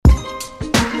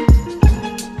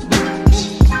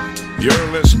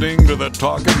You're listening to the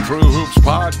Talkin' True Hoops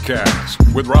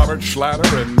podcast with Robert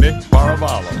Schlatter and Nick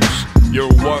Paravalos. Your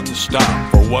one stop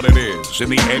for what it is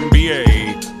in the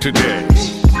NBA today.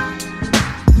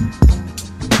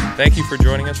 Thank you for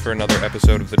joining us for another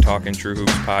episode of the Talkin' True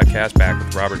Hoops podcast, back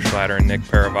with Robert Schlatter and Nick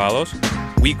Paravalos.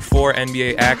 Week 4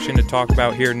 NBA action to talk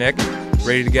about here, Nick.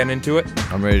 Ready to get into it?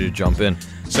 I'm ready to jump in.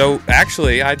 So,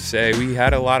 actually, I'd say we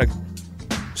had a lot of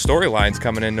storylines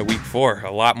coming into Week 4.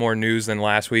 A lot more news than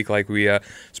last week, like we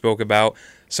spoke about.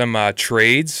 Some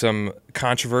trades, some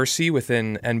controversy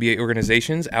within NBA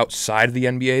organizations outside of the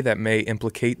NBA that may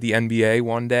implicate the NBA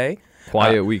one day.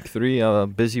 Quiet Week 3,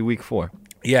 busy Week 4.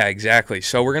 Yeah, exactly.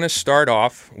 So we're going to start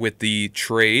off with the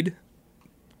trade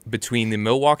between the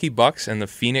Milwaukee Bucks and the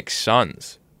Phoenix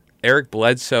Suns. Eric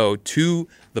Bledsoe to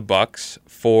the Bucks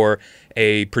for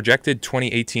a projected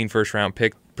 2018 first-round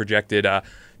pick, projected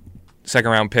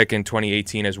second-round pick in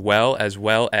 2018 as well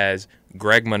as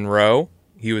Greg Monroe.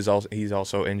 He's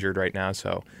also injured right now,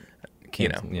 so I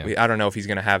don't know if he's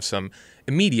going to have some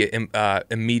immediate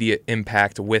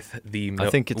impact with the.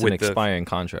 I think it's an expiring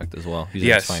contract as well.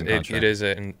 Yes, it is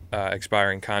an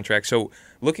expiring contract. So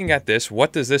looking at this,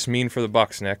 what does this mean for the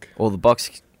Bucks, Nick? Well, the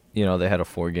Bucks, they had a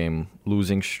 4-game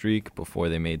losing streak before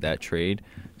they made that trade.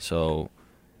 So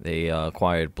they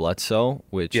acquired Bledsoe,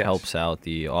 which helps out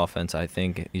the offense. I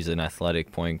think he's an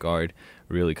athletic point guard,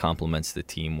 really complements the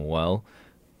team well.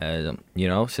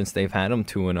 Since they've had him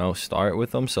 2-0 start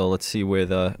with them, so let's see where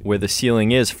the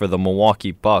ceiling is for the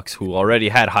Milwaukee Bucks, who already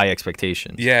had high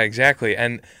expectations. Yeah, exactly.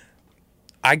 And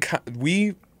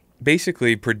we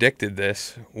basically predicted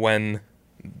this when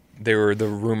there were the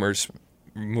rumors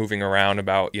moving around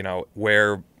about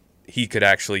where he could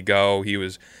actually go. He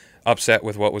was upset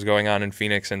with what was going on in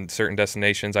Phoenix and certain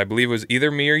destinations. I believe it was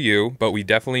either me or you, but we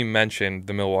definitely mentioned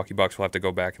the Milwaukee Bucks. We'll have to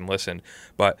go back and listen,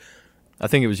 but I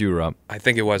think it was you, Rob. I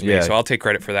think it was me, so I'll take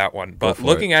credit for that one. But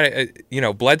looking at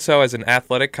it, Bledsoe as an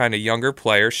athletic, kind of younger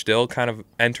player, still kind of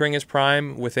entering his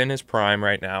prime, within his prime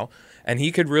right now, and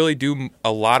he could really do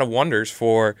a lot of wonders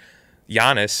for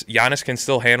Giannis. Giannis can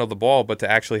still handle the ball, but to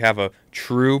actually have a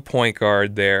true point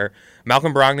guard there.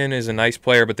 Malcolm Brogdon is a nice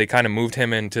player, but they kind of moved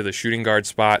him into the shooting guard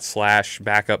spot /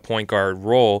 backup point guard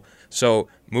role. So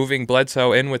moving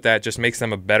Bledsoe in with that just makes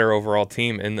them a better overall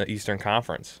team in the Eastern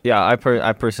Conference. Yeah, I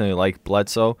personally like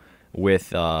Bledsoe with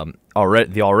the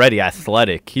already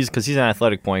athletic. He's an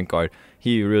athletic point guard.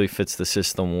 He really fits the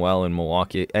system well in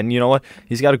Milwaukee. And you know what?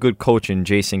 He's got a good coach in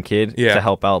Jason Kidd to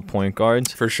help out point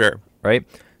guards. For sure. Right?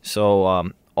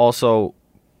 So also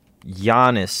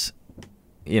Giannis,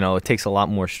 it takes a lot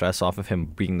more stress off of him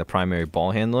being the primary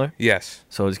ball handler. Yes.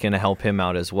 So it's going to help him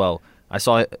out as well. I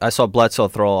saw Bledsoe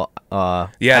throw a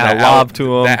lob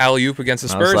to him. That alley-oop against the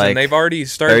Spurs, and they've already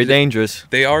started. Very dangerous.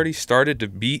 They already started to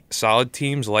beat solid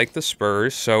teams like the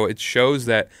Spurs, so it shows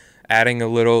that adding a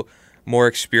little more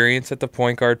experience at the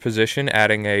point guard position,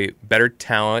 adding a better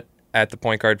talent at the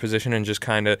point guard position, and just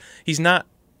kind of, he's not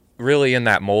really in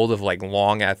that mold of like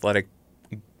long athletic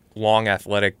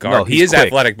guard. No, he is quick.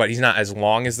 athletic, but he's not as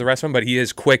long as the rest of them, but he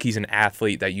is quick. He's an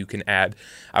athlete that you can add.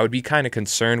 I would be kind of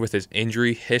concerned with his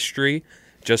injury history,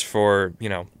 just for,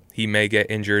 he may get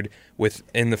injured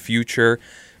in the future,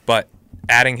 but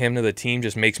adding him to the team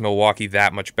just makes Milwaukee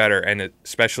that much better, and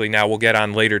especially now we'll get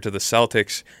on later to the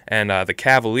Celtics and the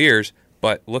Cavaliers,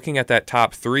 but looking at that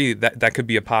top 3, that could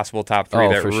be a possible top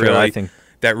 3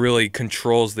 that really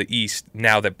controls the East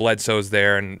now that Bledsoe's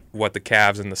there and what the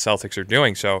Cavs and the Celtics are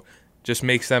doing. So just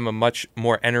makes them a much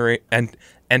more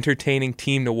entertaining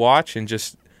team to watch, and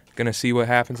just going to see what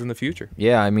happens in the future.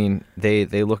 Yeah, I mean, they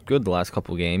looked good the last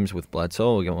couple games with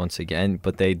Bledsoe once again,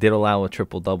 but they did allow a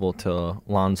triple-double to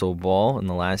Lonzo Ball in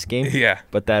the last game. Yeah.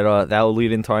 But that will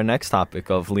lead into our next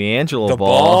topic of LiAngelo the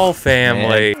Ball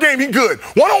family. Game, he good.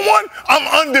 One-on-one,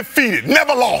 I'm undefeated.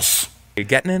 Never lost.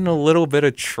 Getting in a little bit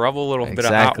of trouble, a little bit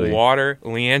of hot water.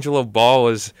 LiAngelo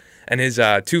Ball and his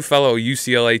 2 fellow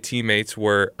UCLA teammates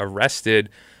were arrested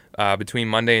between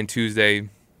Monday and Tuesday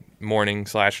morning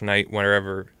 / night,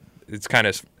 wherever. It's kind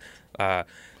of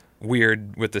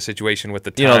weird with the situation with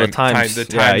the time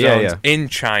zones in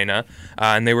China,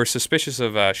 and they were suspicious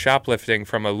of shoplifting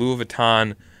from a Louis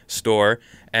Vuitton store.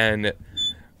 And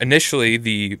initially,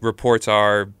 the reports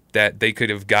are that they could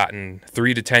have gotten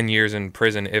 3 to 10 years in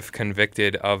prison if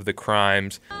convicted of the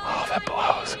crimes. Oh, that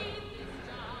blows.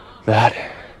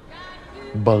 That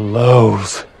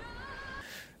blows.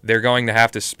 They're going to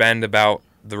have to spend the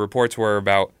reports were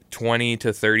about 20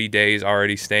 to 30 days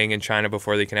already staying in China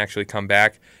before they can actually come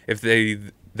back. If they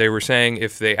were saying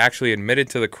if they actually admitted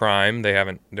to the crime,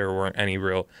 there weren't any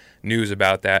real news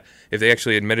about that. If they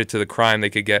actually admitted to the crime, they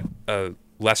could get a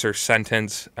lesser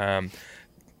sentence.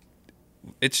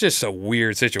 it's just a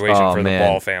weird situation for the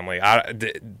Ball family.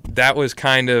 That was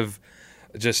kind of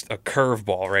just a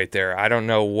curveball right there. I don't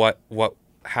know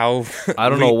how. I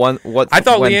don't know what I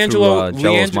thought went through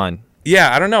Jello's mind.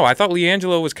 Yeah, I don't know. I thought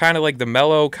LiAngelo was kind of like the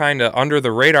mellow, kind of under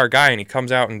the radar guy, and he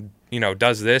comes out and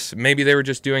does this. Maybe they were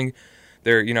just doing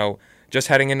their just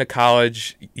heading into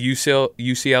college,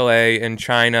 UCLA in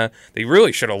China. They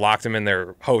really should have locked him in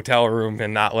their hotel room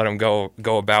and not let him go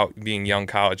about being young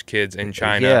college kids in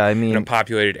China, in a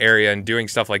populated area and doing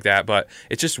stuff like that. But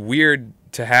it's just weird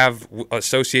to have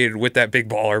associated with that big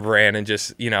baller brand and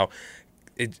just,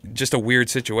 it's just a weird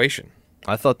situation.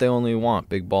 I thought they only want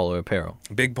big baller apparel.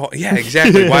 Big ball, yeah,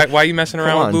 exactly. Why are you messing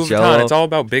around with Louis Vuitton? It's all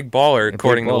about big baller,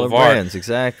 according to LeVar. Brands,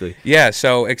 exactly. Yeah,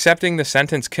 so accepting the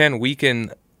sentence can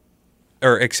weaken,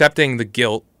 or accepting the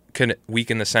guilt can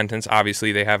weaken the sentence.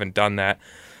 Obviously, they haven't done that,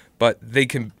 but they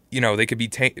can, they could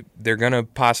be. They're gonna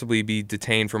possibly be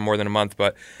detained for more than a month.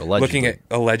 But looking at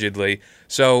allegedly,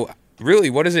 so.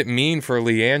 Really, what does it mean for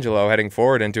LiAngelo heading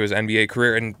forward into his NBA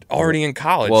career and already in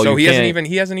college? Well, so he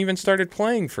hasn't even started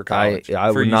playing for college. I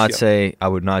would not say I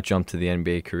would not jump to the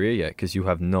NBA career yet because you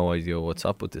have no idea what's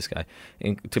up with this guy.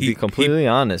 And to be completely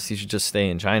honest, he should just stay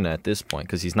in China at this point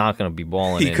because he's not going to be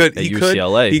balling at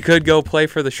UCLA. He could go play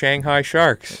for the Shanghai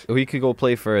Sharks. He could go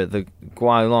play for the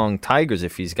Guangdong Tigers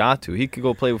if he's got to. He could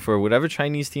go play for whatever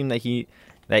Chinese team that he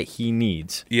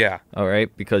needs. Yeah. All right?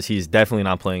 Because he's definitely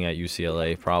not playing at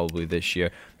UCLA probably this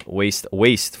year.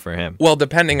 Waste for him. Well,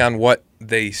 depending on what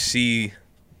they see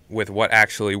with what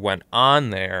actually went on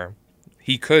there,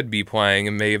 he could be playing.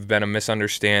 It may have been a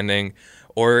misunderstanding,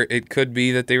 or it could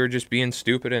be that they were just being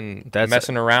stupid and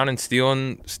messing around and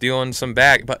stealing some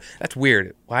bag. But that's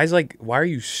weird. Why are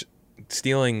you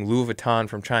stealing Louis Vuitton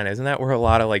from China? Isn't that where a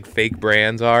lot of fake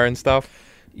brands are and stuff?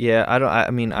 Yeah,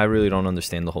 I really don't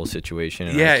understand the whole situation.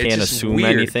 And I can't assume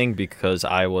anything because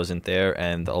I wasn't there,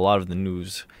 and a lot of the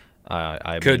news,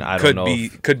 I don't know.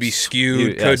 Could be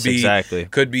skewed.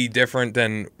 Could be different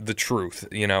than the truth.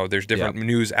 There's different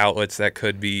news outlets that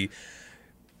could be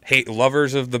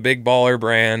lovers of the big baller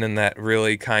brand, and that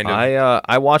really kind of.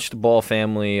 I watched the Ball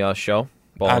Family show.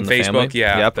 Ball on Facebook, family.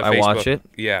 Yeah. Yep, I watch it.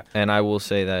 Yeah, and I will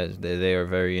say that they are a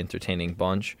very entertaining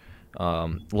bunch.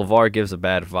 LeVar gives a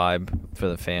bad vibe for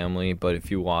the family, but if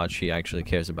you watch, he actually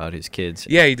cares about his kids.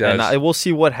 Yeah, he does. And we'll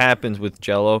see what happens with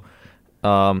Jello.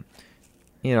 Everyone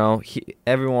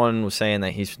was saying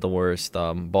that he's the worst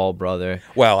Ball brother.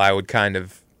 Well, I would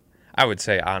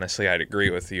say honestly, I'd agree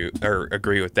with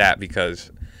that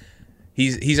because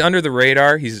he's under the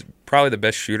radar. He's probably the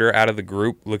best shooter out of the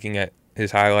group. Looking at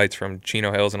his highlights from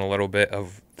Chino Hills and a little bit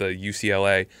of the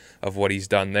UCLA of what he's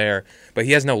done there, but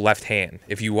he has no left hand.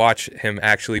 If you watch him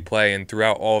actually play and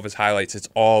throughout all of his highlights, it's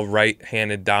all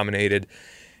right-handed dominated.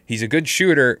 He's a good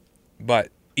shooter, but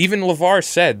even LeVar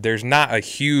said there's not a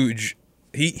huge.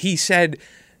 He said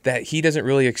that he doesn't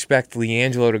really expect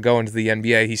LiAngelo to go into the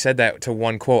NBA. He said that to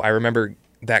one quote. I remember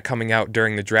that coming out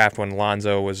during the draft when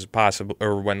Lonzo was about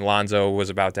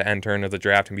to enter into the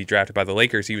draft and be drafted by the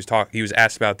Lakers. He was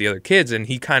asked about the other kids, and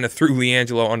he kind of threw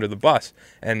LiAngelo under the bus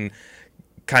and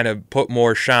kind of put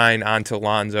more shine onto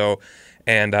Lonzo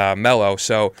and Melo.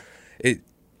 So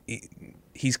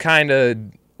he's kind of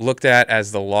looked at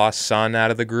as the lost son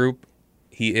out of the group.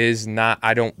 He is not.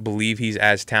 I don't believe he's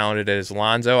as talented as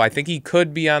Lonzo. I think he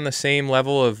could be on the same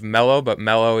level of Melo, but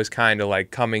Melo is kind of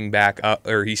coming back up,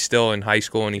 or he's still in high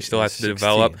school and he still has to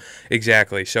develop.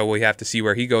 Exactly. So we have to see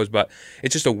where he goes. But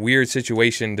it's just a weird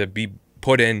situation to be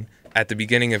put in at the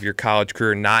beginning of your college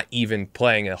career, not even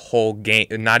playing a whole game,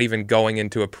 not even going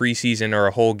into a preseason or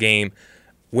a whole game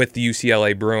with the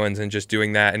UCLA Bruins and just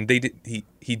doing that. And he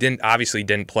obviously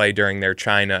didn't play during their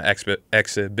China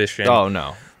exhibition. Oh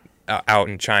no. Out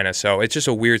in China. So it's just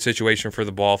a weird situation for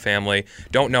the Ball family.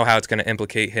 Don't know how it's going to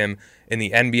implicate him in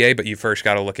the NBA, but you first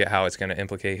got to look at how it's going to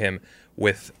implicate him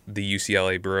with the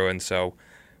UCLA Bruins. So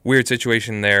weird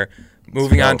situation there.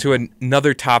 Moving on to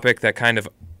another topic that kind of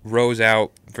rose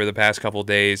out for the past couple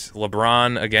days.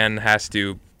 LeBron, again, has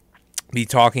to be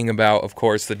talking about, of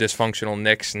course, the dysfunctional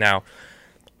Knicks. Now,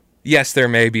 yes, there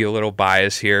may be a little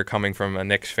bias here coming from a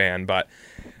Knicks fan, but,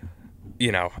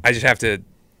 I just have to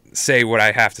say what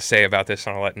I have to say about this,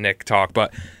 and I'll let Nick talk.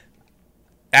 But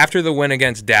after the win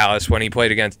against Dallas, when he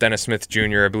played against Dennis Smith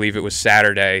Jr., I believe it was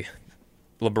Saturday,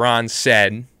 LeBron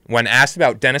said, when asked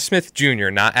about Dennis Smith Jr.,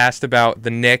 not asked about the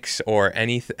Knicks or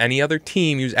any other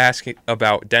team, he was asking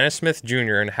about Dennis Smith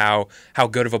Jr. and how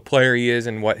good of a player he is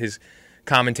and what his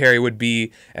commentary would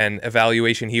be and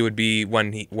evaluation he would be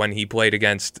when he played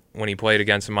against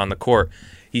him on the court.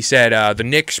 He said, the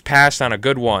Knicks passed on a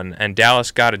good one, and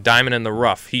Dallas got a diamond in the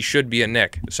rough. He should be a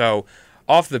Knick. So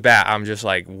off the bat, I'm just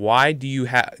like, why do you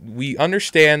have... We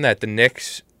understand that the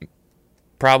Knicks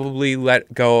probably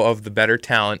let go of the better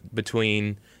talent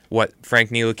between what Frank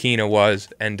Ntilikina was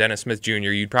and Dennis Smith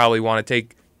Jr. You'd probably want to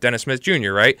take Dennis Smith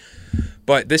Jr., right?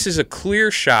 But this is a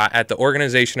clear shot at the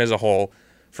organization as a whole.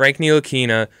 Frank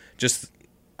Ntilikina, just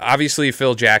obviously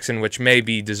Phil Jackson, which may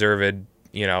be deserved,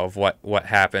 of what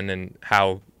happened and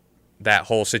how that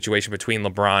whole situation between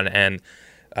LeBron and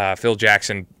Phil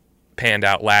Jackson panned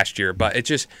out last year. But it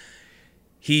just,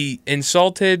 he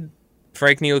insulted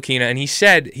Frank Ntilikina, and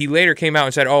he later came out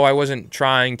and said, I wasn't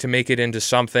trying to make it into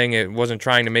something. It wasn't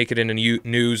trying to make it into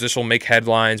news. This will make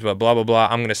headlines, but blah, blah, blah.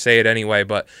 I'm going to say it anyway.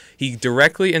 But he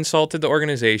directly insulted the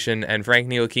organization and Frank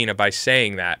Ntilikina by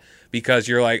saying that, because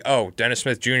you're like, Dennis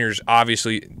Smith Jr. is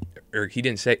obviously, or he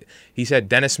said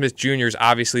Dennis Smith Jr. is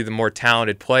obviously the more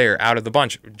talented player out of the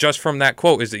bunch. Just from that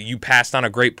quote is that you passed on a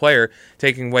great player,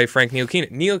 taking away Frank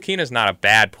Ntilikina. Ntilikina's not a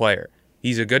bad player.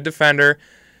 He's a good defender.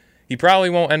 He probably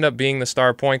won't end up being the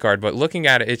star point guard, but looking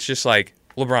at it, it's just like,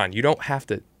 LeBron, you don't have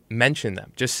to mention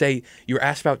them. Just say, you were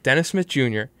asked about Dennis Smith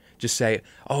Jr., just say,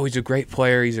 he's a great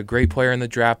player, he's a great player in the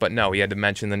draft, but no, he had to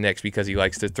mention the Knicks because he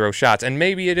likes to throw shots. And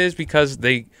maybe it is because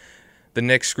the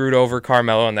Knicks screwed over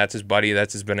Carmelo, and that's his buddy,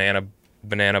 that's his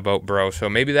banana boat bro, so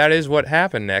maybe that is what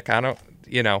happened, Nick. I don't,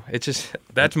 it's just,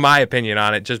 that's my opinion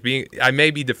on it. I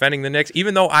may be defending the Knicks,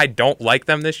 even though I don't like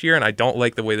them this year, and I don't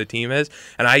like the way the team is,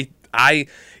 and I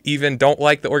even don't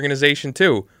like the organization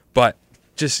too, but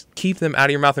just keep them out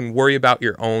of your mouth and worry about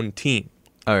your own team.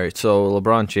 All right, so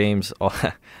LeBron James,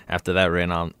 after that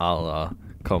ran on, I'll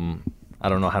come. I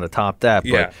don't know how to top that,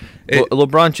 but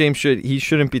LeBron James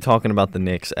shouldn't be talking about the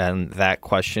Knicks and that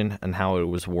question and how it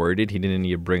was worded. He didn't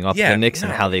need to bring up the Knicks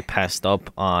and how they passed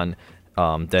up on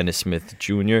Dennis Smith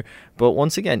Jr. But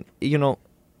once again,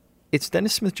 it's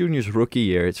Dennis Smith Jr.'s rookie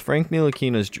year. It's Frank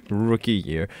Ntilikina's rookie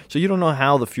year. So you don't know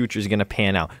how the future is going to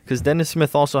pan out. Because Dennis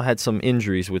Smith also had some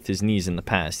injuries with his knees in the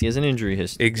past. He has an injury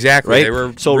history. Exactly.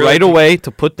 Right? So right away to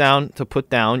put down,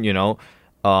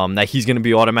 that he's going to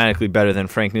be automatically better than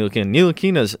Frank Ntilikina.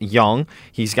 Ntilikina's young.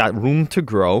 He's got room to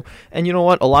grow. And you know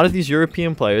what? A lot of these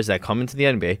European players that come into the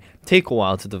NBA take a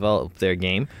while to develop their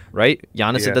game, right?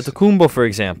 Giannis Antetokounmpo, for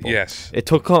example. Yes. It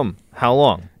took him how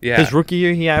long? Yeah. His rookie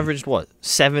year, he averaged,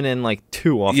 7 and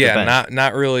 2 off the bench. Yeah,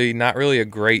 not really a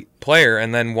great player.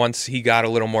 And then once he got a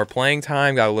little more playing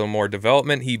time, got a little more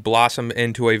development, he blossomed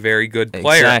into a very good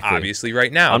player, obviously,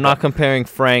 right now. I'm not comparing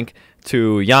Frank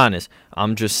to Giannis.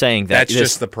 I'm just saying that that's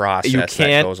just the process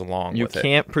that goes along with it. You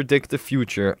can't predict the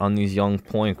future on these young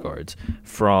point guards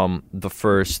from the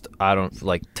first,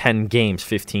 10 games,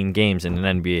 15 games in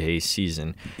an NBA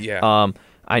season. Yeah.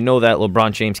 I know that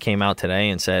LeBron James came out today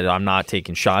and said, I'm not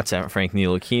taking shots at Frank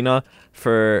Ntilikina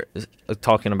for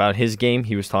talking about his game.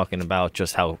 He was talking about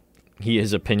just how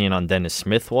his opinion on Dennis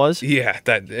Smith was. Yeah,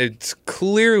 that it's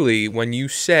clearly when you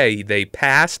say they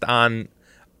passed on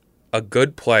a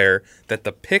good player, that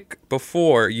the pick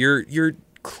before, you're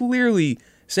clearly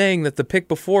saying that the pick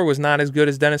before was not as good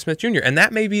as Dennis Smith Jr. And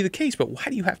that may be the case, but why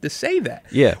do you have to say that?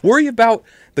 Yeah. Worry about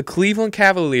the Cleveland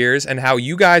Cavaliers and how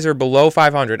you guys are below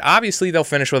 500. Obviously, they'll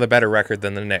finish with a better record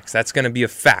than the Knicks. That's going to be a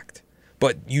fact.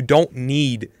 But you don't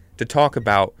need to talk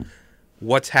about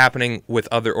what's happening with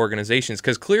other organizations,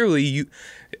 because clearly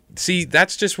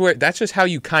that's just how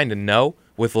you kind of know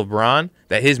with LeBron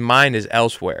that his mind is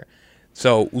elsewhere.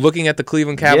 So looking at the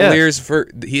Cleveland Cavaliers,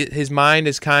 his mind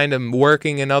is kind of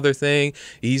working another thing.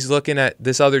 He's looking at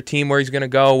this other team where he's going to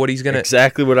go, what he's going to...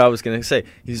 Exactly what I was going to say.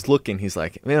 He's looking. He's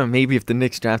like, maybe if the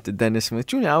Knicks drafted Dennis Smith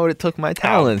Jr., I would have took my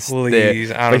talents please.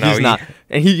 there. I don't know. He's not.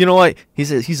 And you know what?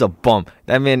 He's a bum.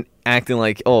 That man acting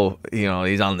like,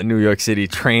 he's on the New York City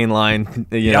train line,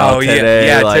 today.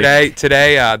 Yeah,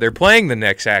 today they're playing the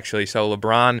Knicks, actually. So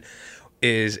LeBron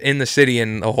is in the city,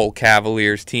 and the whole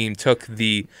Cavaliers team took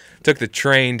the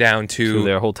train down to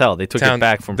their hotel. They took it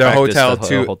back from their practice hotel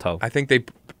to hotel. I think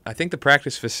the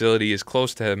practice facility is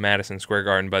close to Madison Square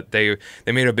Garden, but they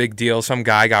made a big deal. Some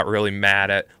guy got really mad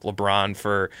at LeBron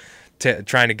for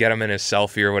trying to get him in his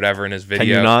selfie or whatever in his video, Can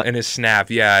you not? In his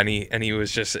snap. Yeah, and he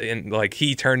was just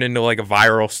he turned into like a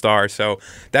viral star. So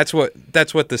that's what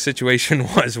the situation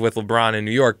was with LeBron in New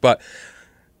York, but.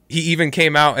 He even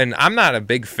came out, and I'm not a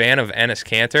big fan of Enes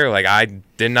Kanter.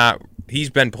 He's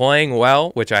been playing well,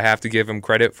 which I have to give him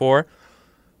credit for,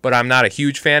 but I'm not a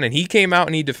huge fan. And he came out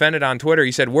and he defended on Twitter.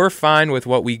 He said, we're fine with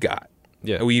what we got.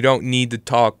 Yeah. We don't need to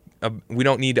talk. We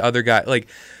don't need other guys. Like,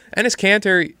 Enes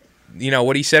Kanter,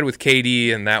 what he said with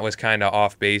KD, and that was kind of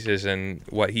off basis and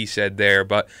what he said there.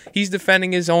 But he's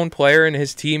defending his own player and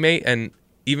his teammate, and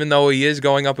even though he is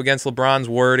going up against LeBron's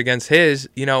word against his,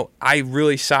 I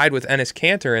really side with Enes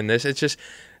Kanter in this. It's just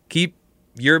keep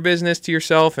your business to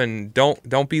yourself and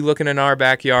don't be looking in our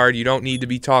backyard. You don't need to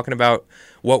be talking about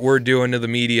what we're doing to the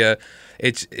media.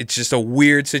 It's just a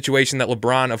weird situation that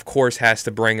LeBron, of course, has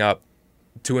to bring up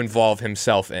to involve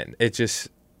himself in. It just...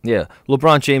 Yeah,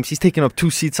 LeBron James, he's taking up 2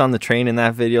 seats on the train in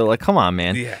that video. Like, come on,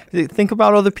 man. Yeah. Think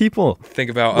about other people. Think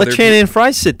about Let other Channing and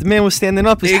Fry sit. The man was standing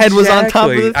up. His head was on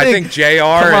top of the thing. I think JR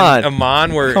and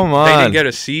Amon were... They didn't get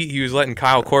a seat. He was letting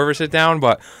Kyle Korver sit down,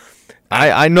 but...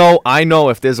 I know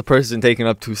if there's a person taking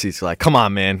up 2 seats, like, come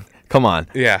on, man. Come on.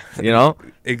 Yeah. You know?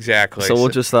 Exactly. So we'll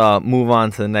just move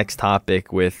on to the next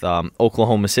topic with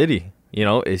Oklahoma City. You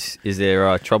know, is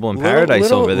there trouble in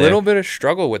paradise over there? A little bit of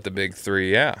struggle with the big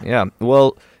three, yeah. Yeah.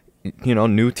 Well, you know,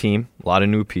 new team, a lot of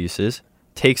new pieces.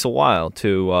 Takes a while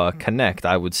to connect,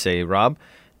 I would say, Rob.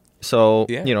 So,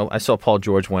 you know, I saw Paul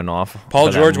George went off. Paul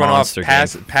George went off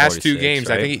past 2 games.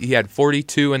 Right? I think he had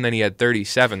 42 and then he had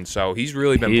 37. So he's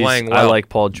really been playing well. I like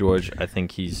Paul George. I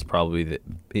think he's probably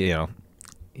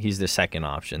he's the second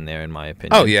option there in my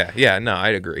opinion. Oh yeah, yeah. No,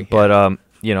 I'd agree. But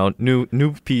you know,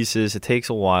 new pieces. It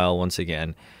takes a while once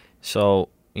again. So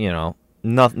you know,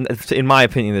 nothing. In my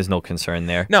opinion, there's no concern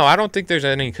there. No, I don't think there's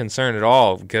any concern at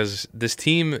all because this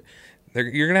team.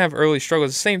 You're going to have early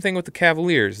struggles. The same thing with the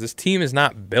Cavaliers. This team is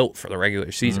not built for the regular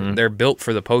season. Mm-hmm. They're built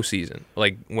for the postseason.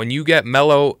 Like, when you get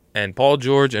Melo and Paul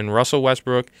George and Russell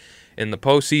Westbrook in the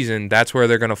postseason, that's where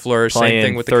they're going to flourish. Same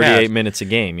thing with the Cavs. 38 minutes a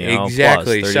game, you know?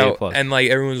 Exactly. Plus, and, like,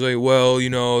 everyone's like, well, you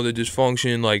know, the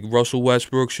dysfunction, like, Russell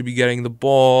Westbrook should be getting the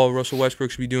ball. Russell Westbrook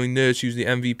should be doing this. He was the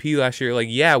MVP last year. Like,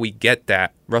 yeah, we get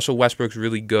that. Russell Westbrook's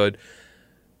really good.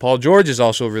 Paul George is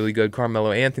also really good.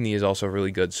 Carmelo Anthony is also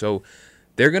really good. So...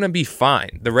 they're going to be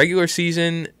fine. The regular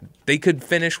season, they could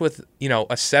finish with, you know,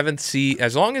 a 7th seed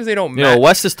as long as they don't match. You know,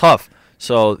 West is tough.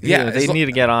 So, yeah, they need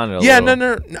to get on it a little.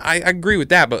 No, I agree with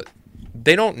that, but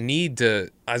they don't need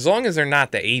to, as long as they're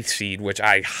not the 8th seed, which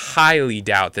I highly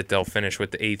doubt that they'll finish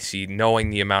with the 8th seed, knowing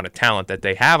the amount of talent that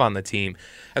they have on the team.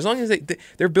 As long as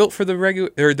they're built for the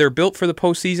they're built for the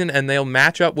postseason, and they'll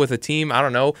match up with a team, I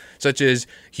don't know, such as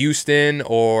Houston,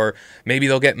 or maybe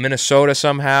they'll get Minnesota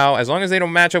somehow. As long as they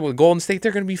don't match up with Golden State,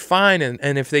 they're going to be fine.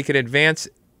 And if they could advance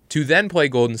to then play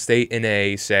Golden State in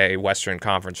a, say, Western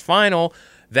Conference final,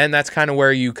 then that's kind of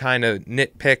where you kind of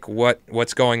nitpick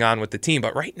what's going on with the team.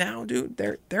 But right now, dude,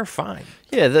 they're fine.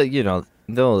 Yeah,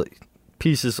 they'll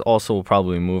pieces also will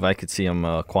probably move. I could see them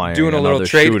acquiring doing a little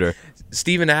trade. Shooter.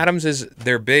 Steven Adams is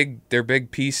their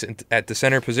big piece at the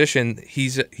center position.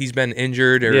 He's been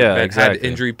injured or had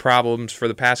injury problems for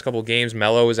the past couple of games.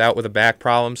 Melo is out with a back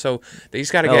problem, so they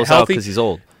just got to get healthy because he's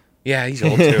old. Yeah, he's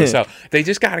old too. So they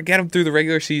just got to get him through the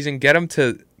regular season, get him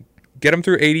through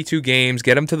 82 games,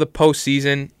 get him to the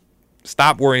postseason.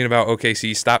 Stop worrying about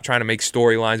OKC. Stop trying to make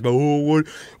storylines about,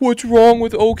 what's wrong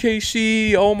with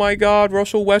OKC? Oh, my God,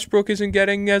 Russell Westbrook isn't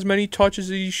getting as many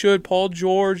touches as he should. Paul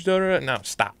George, No,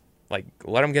 stop. Like,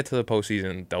 let them get to the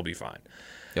postseason. They'll be fine.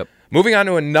 Yep. Moving on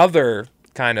to another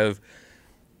kind of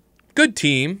good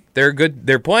team. They're good.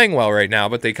 They're playing well right now,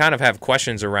 but they kind of have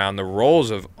questions around the roles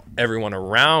of everyone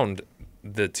around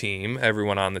the team.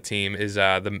 Everyone on the team is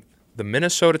the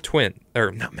Minnesota Twins.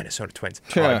 Or not Minnesota Twins.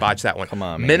 Oh, I botched that one. Come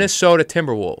on, man. Minnesota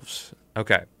Timberwolves.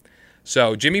 Okay.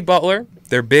 So Jimmy Butler,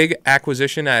 their big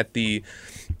acquisition at the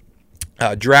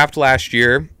draft last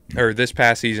year, or this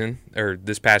past season, or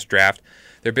this past draft.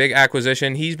 Their big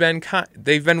acquisition.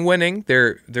 They've been winning.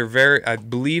 They're very. I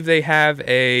believe they have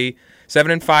a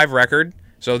 7-5 record.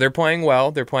 So they're playing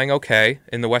well. They're playing okay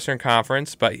in the Western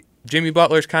Conference. But Jimmy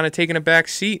Butler's kind of taking a back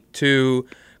seat to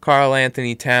Karl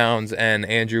Anthony Towns and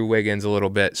Andrew Wiggins a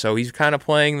little bit. So he's kind of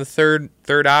playing the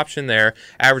third option there,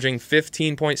 averaging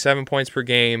 15.7 points per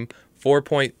game,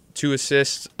 4.2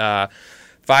 assists,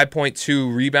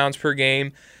 5.2 rebounds per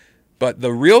game. But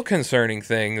the real concerning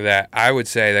thing that I would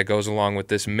say that goes along with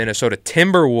this Minnesota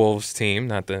Timberwolves team,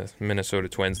 not the Minnesota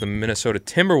Twins, the Minnesota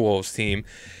Timberwolves team,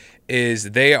 is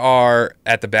they are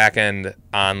at the back end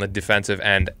on the defensive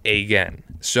end again.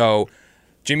 So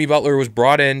Jimmy Butler was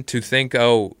brought in to think,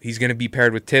 he's going to be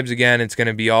paired with Tibbs again. It's going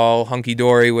to be all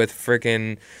hunky-dory with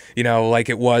freaking, like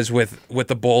it was with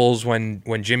the Bulls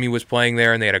when Jimmy was playing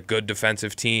there and they had a good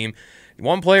defensive team.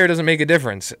 One player doesn't make a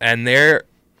difference, and they're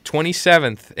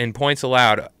 27th in points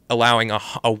allowed, allowing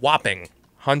a whopping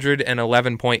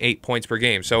 111.8 points per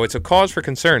game. So it's a cause for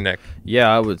concern, Nick.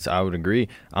 Yeah, I would agree.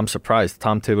 I'm surprised.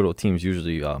 Tom Thibodeau teams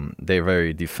usually they're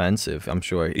very defensive. I'm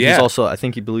sure. Yeah. He's also, I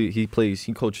think he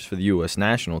coaches for the U.S.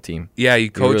 national team. Yeah, he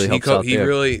coached. He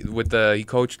He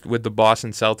coached with the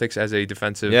Boston Celtics as a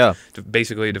defensive,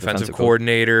 basically a defensive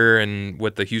coordinator, and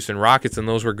with the Houston Rockets, and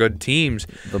those were good teams.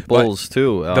 The Bulls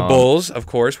too. The Bulls, of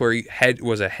course, where he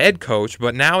was a head coach,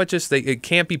 but now it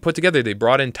can't be put together. They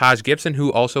brought in Taj Gibson,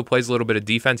 who also plays a little bit of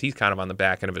defense. He's kind of on the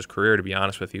back end of his career, to be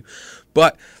honest with you.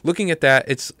 But looking at that,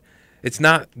 it's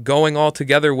not going all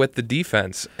together with the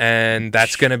defense, and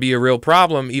that's going to be a real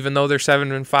problem. Even though they're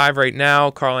 7-5 right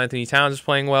now, Karl Anthony Towns is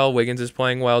playing well, Wiggins is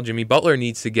playing well. Jimmy Butler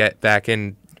needs to get back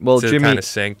in to kind of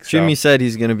sync. Jimmy said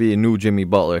he's going to be a new Jimmy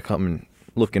Butler coming.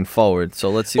 Looking forward, so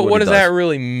let's see. But what does that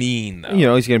really mean,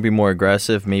 though? He's going to be more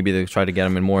aggressive. Maybe they try to get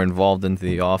him more involved into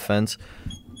the offense.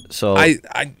 So I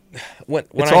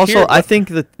think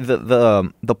that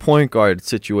the point guard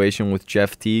situation with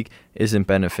Jeff Teague isn't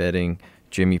benefiting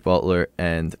Jimmy Butler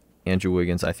and Andrew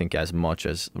Wiggins, I think, as much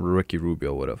as Ricky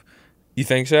Rubio would have. You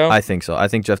think so? I think so. I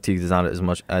think Jeff Teague is not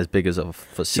as big as a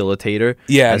facilitator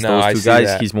as those two guys.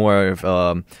 That. He's more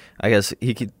of, I guess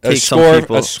he could take some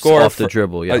people off the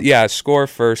dribble. Yeah, a score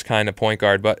first kind of point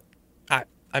guard. But I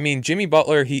mean, Jimmy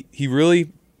Butler, he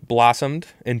really blossomed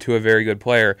into a very good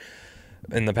player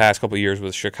in the past couple of years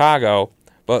with Chicago.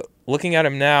 But looking at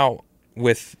him now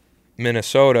with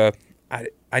Minnesota,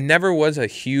 I never was a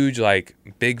huge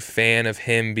big fan of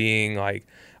him being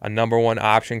a number one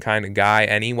option kind of guy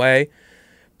anyway.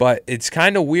 But it's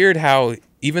kind of weird how,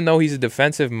 even though he's a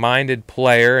defensive-minded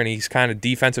player and he's kind of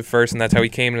defensive first, and that's how he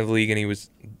came into the league, and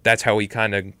that's how he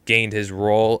kind of gained his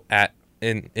role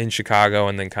in Chicago,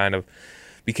 and then kind of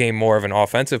became more of an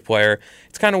offensive player.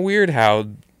 It's kind of weird how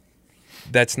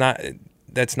that's not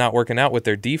working out with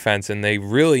their defense, and they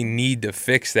really need to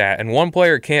fix that. And one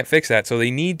player can't fix that, so they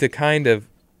need to kind of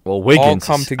Wiggins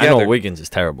all come together. I know Wiggins is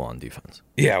terrible on defense.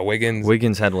 Yeah,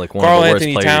 Wiggins had one of the worst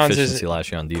player efficiency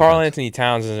last year on defense. Karl Anthony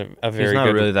Towns is a very He's not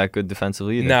good, really that good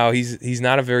defensively either. No, he's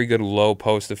not a very good low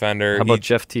post defender. How about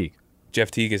Jeff Teague?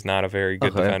 Jeff Teague is not a very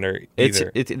good defender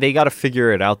either. They got to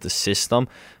figure it out, the system.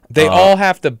 They all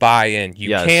have to buy in. You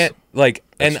can't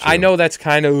and true. I know that's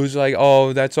kind of who's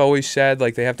that's always said,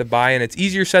 they have to buy in. It's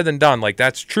easier said than done.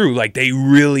 That's true. They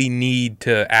really need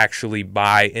to actually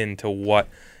buy into what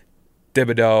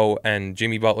Thibodeau and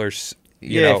Jimmy Butler's,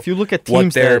 if you look at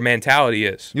teams, what their mentality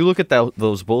is. You look at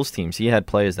those Bulls teams, he had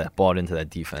players that bought into that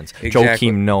defense. Exactly.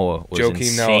 Joakim Noah was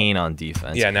insane on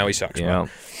defense. Yeah, now he sucks.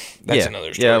 That's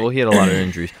another story. Yeah, well, he had a lot of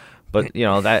injuries. But,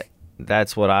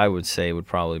 that's what I would say would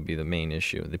probably be the main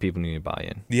issue. The people need to buy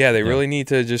in. Yeah, they really need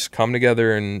to just come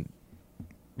together and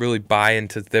really buy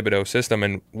into Thibodeau's system.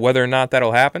 And whether or not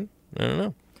that'll happen, I don't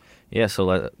know. Yeah,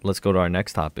 so let's go to our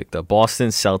next topic. The Boston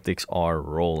Celtics are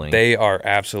rolling. They are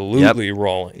absolutely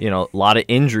rolling. A lot of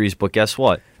injuries, but guess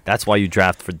what? That's why you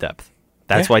draft for depth.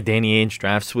 That's why Danny Ainge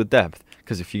drafts with depth.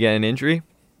 Because if you get an injury,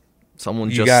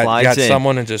 someone slides in. You got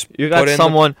someone and just you got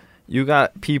someone. You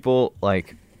got people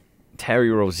like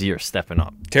Terry Rozier stepping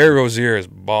up. Terry Rozier is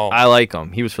ball. I like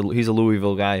him. He's a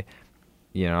Louisville guy.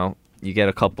 You get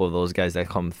a couple of those guys that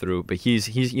come through, but he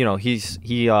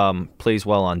plays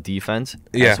well on defense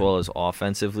as well as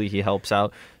offensively. He helps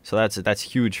out, so that's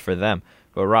huge for them.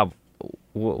 But Rob,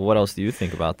 what else do you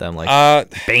think about them?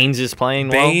 Baines is playing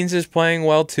well. Baines is playing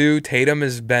well too. Tatum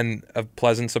has been a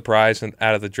pleasant surprise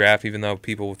out of the draft, even though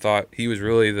people thought he was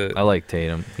really the. I like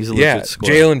Tatum. He's a legit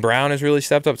scorer. Jaylen Brown has really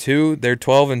stepped up too. They're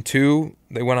 12-2.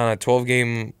 They went on a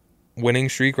 12-game winning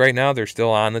streak right now. They're still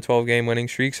on the 12-game winning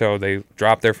streak, so they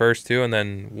dropped their first two and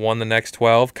then won the next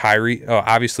 12. Kyrie,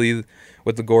 obviously,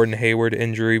 with the Gordon Hayward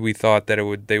injury, we thought that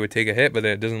they would take a hit, but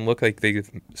it doesn't look like they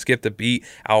skipped a beat.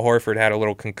 Al Horford had a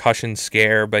little concussion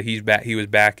scare, but he's back. He was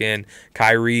back in.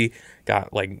 Kyrie got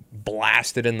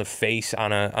blasted in the face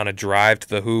on a drive to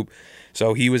the hoop.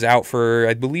 So he was out for,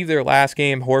 I believe, their last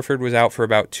game. Horford was out for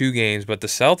about 2 games, but the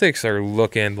Celtics are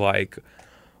looking like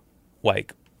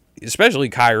especially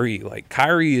Kyrie.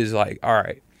 Kyrie is all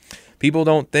right. People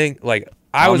don't think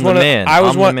I was one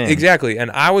exactly, and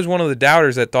I was one of the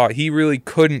doubters that thought he really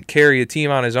couldn't carry a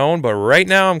team on his own. But right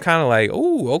now, I'm kind of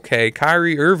okay.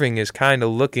 Kyrie Irving is kind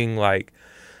of looking like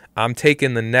I'm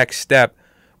taking the next step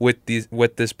with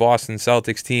this Boston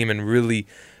Celtics team and really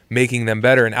making them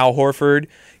better. And Al Horford,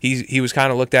 he was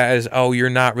kind of looked at as,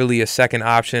 you're not really a second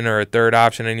option or a third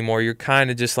option anymore. You're kind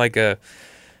of just like a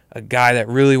guy that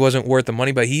really wasn't worth the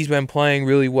money, but he's been playing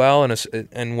really well.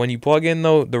 And when you plug in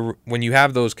when you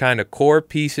have those kind of core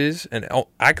pieces, and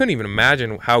I couldn't even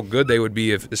imagine how good they would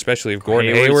be especially if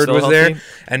Gordon Hayward was there.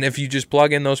 And if you just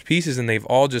plug in those pieces and they've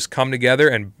all just come together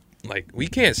and we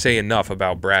can't say enough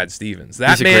about Brad Stevens.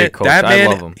 He's a great coach. I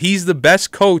love him. He's the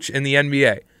best coach in the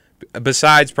NBA,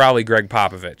 besides probably Greg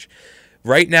Popovich.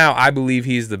 Right now, I believe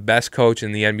he's the best coach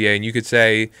in the NBA, and you could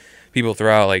say people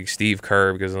throw out like Steve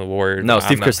Kerr because of the Warriors. No,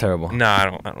 Steve Kerr's terrible. No,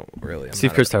 I don't really.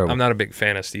 Steve Kerr's terrible. I'm not a big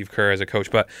fan of Steve Kerr as a coach,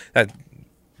 but that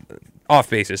off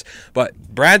basis. But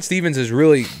Brad Stevens has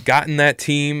really gotten that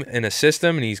team in a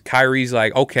system, and Kyrie's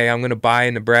like, okay, I'm going to buy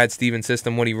into Brad Stevens'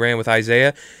 system when he ran with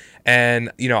Isaiah.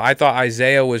 And, I thought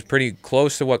Isaiah was pretty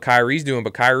close to what Kyrie's doing,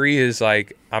 but Kyrie is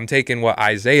like, I'm taking what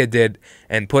Isaiah did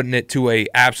and putting it to a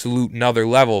absolute another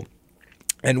level.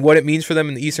 And what it means for them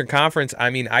in the Eastern Conference,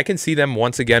 I can see them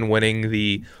once again winning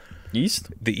the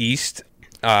East.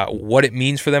 What it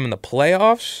means for them in the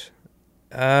playoffs,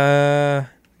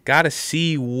 got to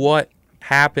see what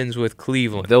happens with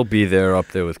Cleveland. They'll be there up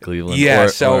there with Cleveland. Yeah,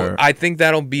 I think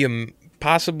that'll be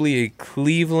possibly a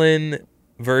Cleveland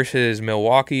versus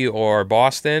Milwaukee or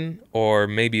Boston, or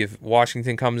maybe if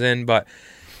Washington comes in, but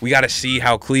we got to see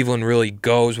how Cleveland really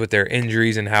goes with their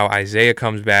injuries and how Isaiah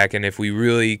comes back. And if we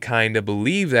really kind of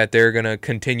believe that they're going to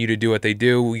continue to do what they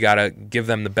do, we got to give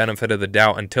them the benefit of the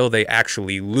doubt until they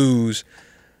actually lose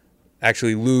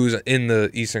in the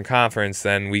Eastern Conference.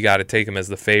 Then we got to take them as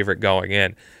the favorite going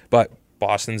in. But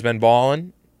Boston's been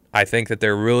balling. I think that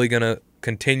they're really going to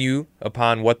continue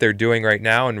upon what they're doing right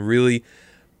now, and really,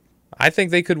 I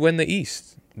think they could win the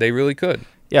East. They really could.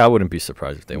 Yeah, I wouldn't be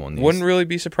surprised if they won these. Wouldn't really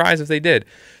be surprised if they did.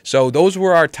 So those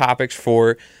were our topics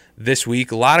for this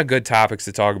week. A lot of good topics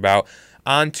to talk about.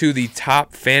 On to the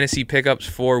top fantasy pickups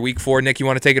for Week 4. Nick, you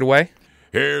want to take it away?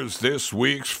 Here's this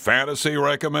week's fantasy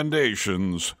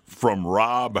recommendations from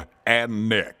Rob and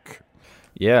Nick.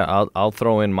 Yeah, I'll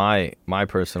throw in my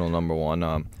personal number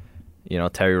one.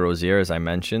 Terry Rozier, as I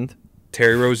mentioned.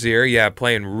 Terry Rozier, yeah,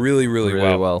 playing really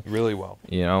well. Really well.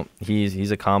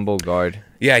 He's a combo guard.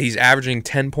 Yeah, he's averaging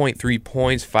 10.3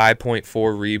 points,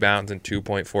 5.4 rebounds, and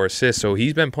 2.4 assists. So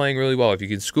he's been playing really well. If you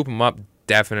can scoop him up,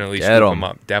 definitely scoop him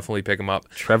up. Definitely pick him up.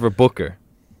 Trevor Booker,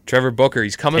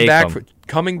 he's coming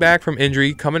back from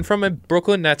injury, coming from a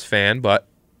Brooklyn Nets fan, but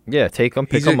yeah, pick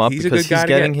him up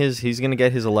because he's going to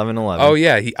get his 11-11. Oh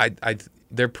yeah,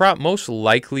 they're most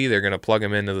likely they're going to plug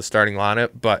him into the starting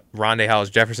lineup, but Rondé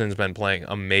Hollis-Jefferson's been playing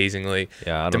amazingly.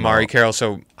 Yeah, I don't DeMarre know. Carroll,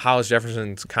 so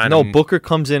Hollis-Jefferson's kind of... No, Booker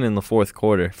comes in the fourth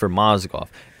quarter for Mozgov.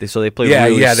 So they play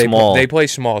really small. They play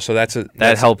small, so that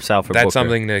helps out for Booker. That's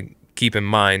something to keep in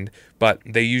mind, but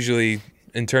they usually,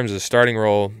 in terms of the starting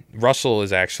role, Russell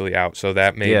is actually out, so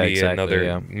that may be another...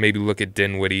 Yeah. Maybe look at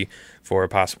Dinwiddie for a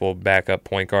possible backup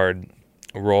point guard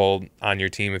role on your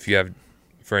team if you have,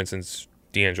 for instance...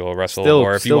 LiAngelo Russell,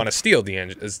 or if you want to steal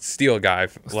a guy.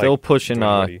 Still pushing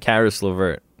Karis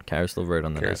LeVert. Karis LeVert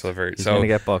on the Nets. He's going to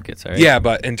get buckets, all right? Yeah,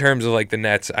 but in terms of the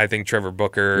Nets, I think Trevor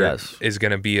Booker is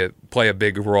going to play a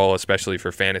big role, especially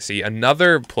for fantasy.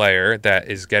 Another player that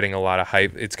is getting a lot of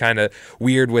hype, it's kind of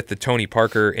weird with the Tony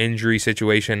Parker injury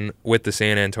situation with the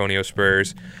San Antonio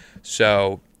Spurs.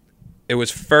 So it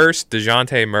was first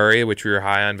DeJounte Murray, which we were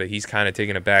high on, but he's kind of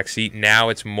taking a back seat. Now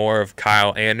it's more of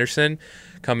Kyle Anderson,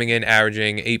 coming in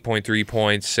averaging 8.3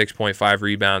 points, 6.5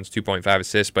 rebounds, 2.5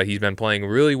 assists, but he's been playing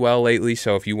really well lately,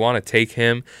 so if you want to take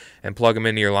him and plug him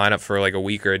into your lineup for a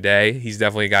week or a day, he's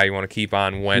definitely a guy you want to keep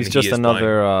on when he's just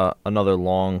another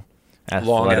long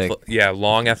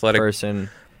athletic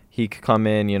person. He could come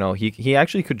in, he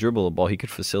actually could dribble the ball, he could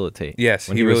facilitate. Yes,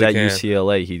 when he was at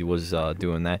UCLA, he was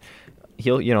doing that.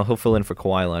 He'll fill in for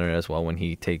Kawhi Leonard as well when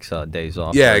he takes days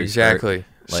off. Yeah, exactly.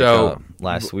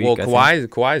 Last week,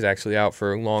 Kawhi's actually out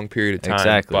for a long period of time.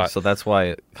 Exactly. So that's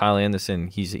why Kyle Anderson,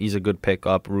 he's a good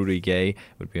pickup. Rudy Gay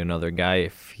would be another guy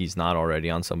if he's not already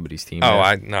on somebody's team.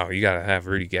 You got to have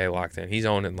Rudy Gay locked in. He's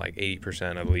owned in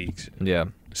 80% of leagues. Yeah.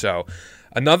 So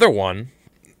another one,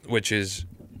 which is,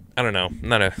 I don't know,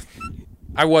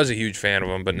 I was a huge fan of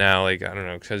him, but now, I don't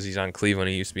know, because he's on Cleveland,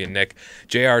 he used to be a Knick.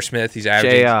 J.R. Smith, he's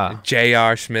averaging...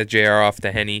 J.R. Smith, J.R. off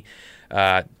the Henny.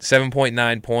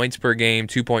 7.9 points per game,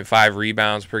 2.5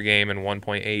 rebounds per game, and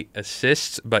 1.8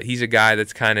 assists. But he's a guy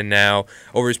that's kind of now,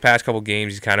 over his past couple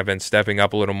games, he's kind of been stepping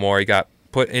up a little more. He got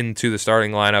put into the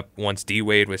starting lineup once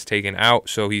D-Wade was taken out,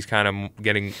 so he's kind of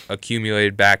getting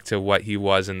accumulated back to what he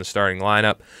was in the starting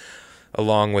lineup.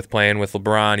 Along with playing with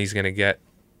LeBron, he's going to get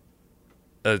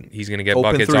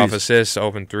buckets off assists,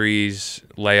 open threes,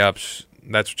 layups.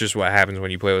 That's just what happens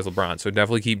when you play with LeBron. So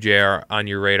definitely keep JR on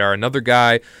your radar. Another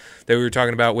guy that we were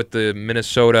talking about with the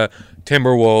Minnesota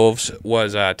Timberwolves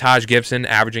was Taj Gibson,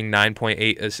 averaging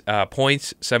 9.8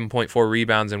 points, 7.4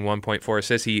 rebounds, and 1.4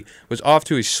 assists. He was off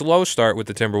to a slow start with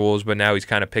the Timberwolves, but now he's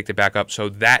kind of picked it back up. So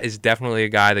that is definitely a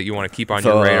guy that you want to keep on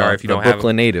your radar if you don't have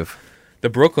Brooklyn native. The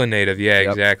Brooklyn native, yeah, Yep.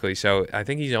 exactly. So I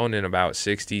think he's owned in about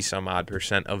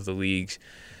 60-some-odd% of the leagues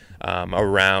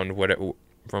around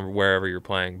from wherever you're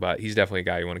playing. But he's definitely a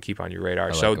guy you want to keep on your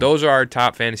radar. So those are our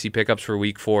top fantasy pickups for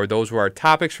Week 4. Those were our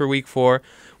topics for Week 4.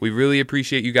 We really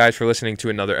appreciate you guys for listening to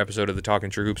another episode of the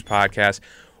Talkin' True Hoops podcast.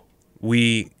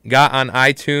 We got on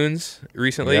iTunes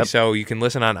recently, so you can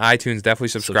listen on iTunes. Definitely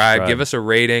subscribe. Give us a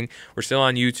rating. We're still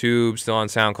on YouTube, still on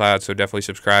SoundCloud, so definitely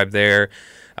subscribe there.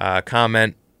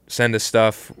 Comment. Send us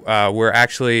stuff. We're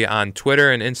actually on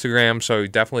Twitter and Instagram, so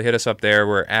definitely hit us up there.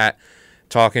 We're at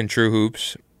Talkin' True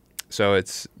Hoops. So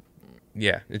it's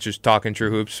just Talkin'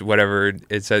 True Hoops. Whatever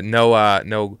it said,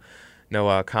 no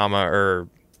comma or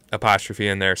apostrophe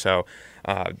in there. So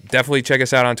definitely check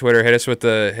us out on Twitter. Hit us with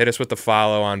the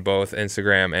follow on both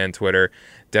Instagram and Twitter.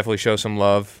 Definitely show some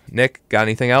love. Nick, got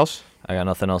anything else? I got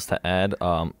nothing else to add.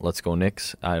 Let's go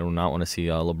Knicks. I do not want to see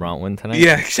LeBron win tonight.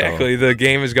 Yeah, exactly. So. The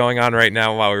game is going on right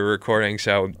now while we're recording,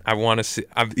 so I want to see.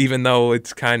 Even though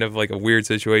it's kind of like a weird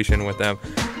situation with them,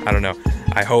 I don't know.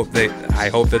 I hope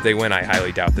that they win. I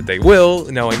highly doubt that they will,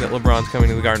 knowing that LeBron's coming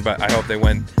to the Garden. But I hope they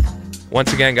win.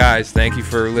 Once again, guys, thank you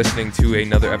for listening to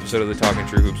another episode of the Talkin'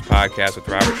 True Hoops podcast with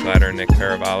Robert Schlatter and Nick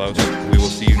Paravalos. We will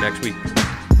see you next week.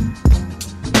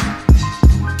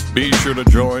 Be sure to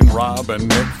join Rob and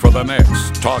Nick for the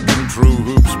next Talkin' True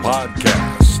Hoops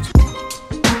podcast.